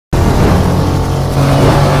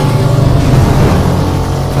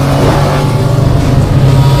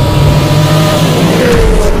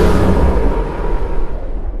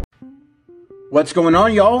What's going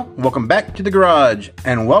on, y'all? Welcome back to the garage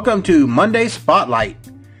and welcome to Monday Spotlight.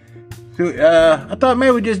 So, I thought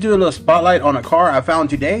maybe we'd just do a little spotlight on a car I found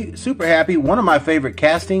today. Super happy. One of my favorite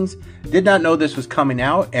castings. Did not know this was coming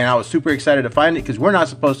out, and I was super excited to find it because we're not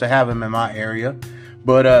supposed to have them in my area.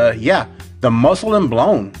 But yeah, the Muscle and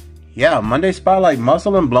Blown. Yeah, Monday Spotlight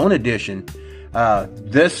Muscle and Blown edition.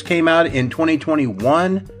 This came out in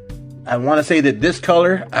 2021. I want to say that this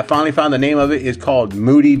color, I finally found the name of it, is called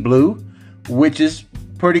Moody Blue, which is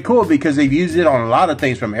pretty cool because they've used it on a lot of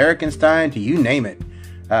things from Erikenstein to you name it.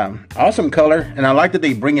 Awesome color, and I like that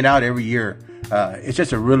they bring it out every year. It's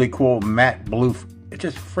just a really cool matte blue. It's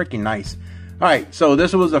just freaking nice. All right, so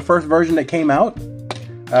this was the first version that came out.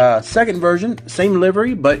 Second version, same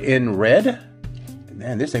livery, but in red.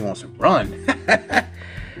 Man, this thing wants to run.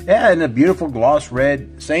 Yeah, and a beautiful gloss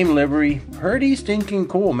red, same livery. Pretty stinking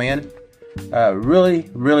cool, man.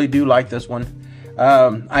 Really do like this one.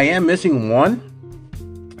 I am missing one.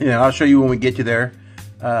 I'll show you when we get to there.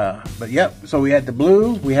 But yep, so we had the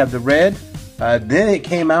blue, we have the red. Then it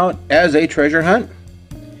came out as a treasure hunt.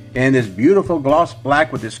 And this beautiful gloss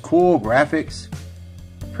black with this cool graphics.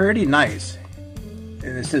 Pretty nice.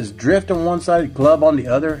 And it says Drift on one side, Club on the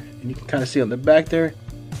other. And you can kind of see on the back there,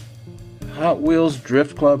 Hot Wheels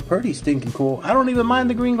Drift Club. Pretty stinking cool. I don't even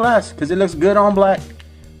mind the green glass because it looks good on black.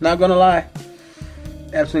 Not gonna lie.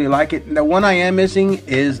 Absolutely like it. The one I am missing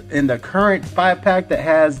is in the current 5-pack that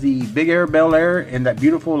has the Big Air Bel Air and that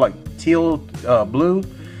beautiful like teal blue.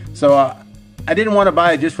 So I didn't want to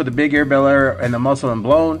buy it just for the Big Air Bel Air and the Muscle and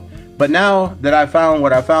Blown. But now that I found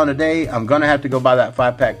what I found today, I'm gonna have to go buy that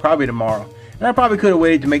 5-pack probably tomorrow. And I probably could have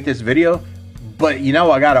waited to make this video, but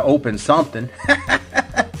I gotta open something.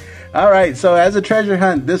 Alright, so as a treasure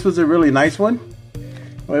hunt, this was a really nice one.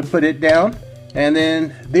 We'll put it down. And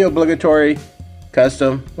then the obligatory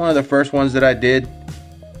custom, one of the first ones that I did.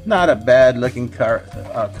 Not a bad looking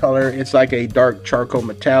color. It's like a dark charcoal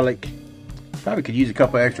metallic. Probably could use a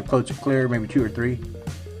couple extra coats of clear, maybe 2 or 3.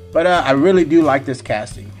 But I really do like this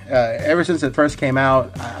casting. Ever since it first came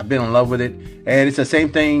out, I've been in love with it. And it's the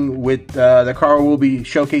same thing with the car we'll be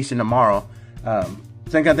showcasing tomorrow.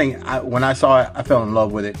 Same kind of thing. When I saw it, I fell in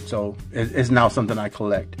love with it. So it's now something I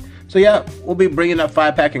collect. So yeah, we'll be bringing that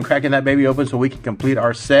 5-pack and cracking that baby open so we can complete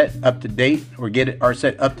our set up to date, or get our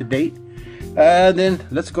set up to date. Then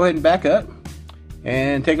let's go ahead and back up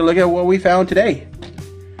and take a look at what we found today.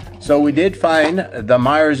 So we did find the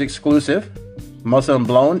Myers exclusive Muscle and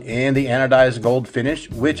Blown in the anodized gold finish,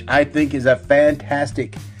 which I think is a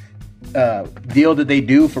fantastic deal that they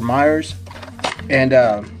do for Myers. And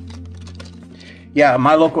yeah,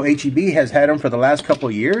 my local HEB has had them for the last couple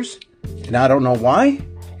of years, and I don't know why.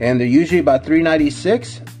 And they're usually about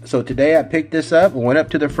 $3.96. So today I picked this up, went up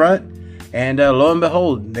to the front, and lo and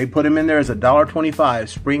behold, they put them in there as a $1.25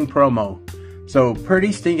 spring promo. So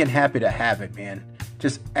pretty stinking happy to have it, man.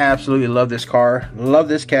 Just absolutely love this car. Love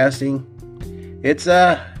this casting. It's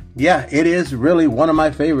yeah, it is really one of my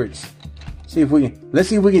favorites. Let's see if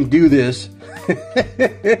we can do this.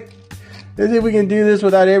 Let's see if we can do this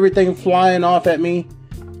without everything flying off at me.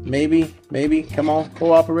 Maybe. Come on,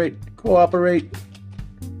 cooperate.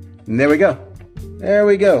 And there we go.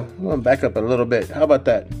 I'm gonna back up a little bit. How about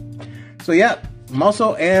that? So yeah,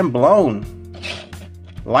 Muscle and Blown.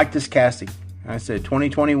 Like this casting. I said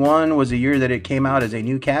 2021 was the year that it came out as a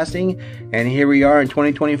new casting, and here we are in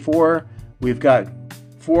 2024. We've got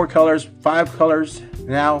 4 colors, 5 colors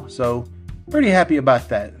now, so pretty happy about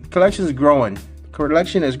that. Collection is growing.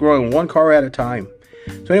 Collection is growing one car at a time.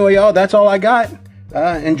 So anyway, y'all, that's all I got.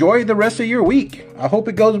 Enjoy the rest of your week. I hope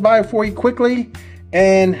it goes by for you quickly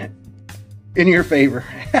and in your favor.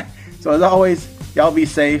 So as always, y'all be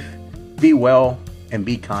safe, be well, and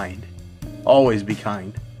be kind. Always be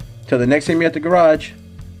kind. Till the next time you're at the garage,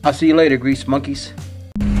 I'll see you later, grease monkeys.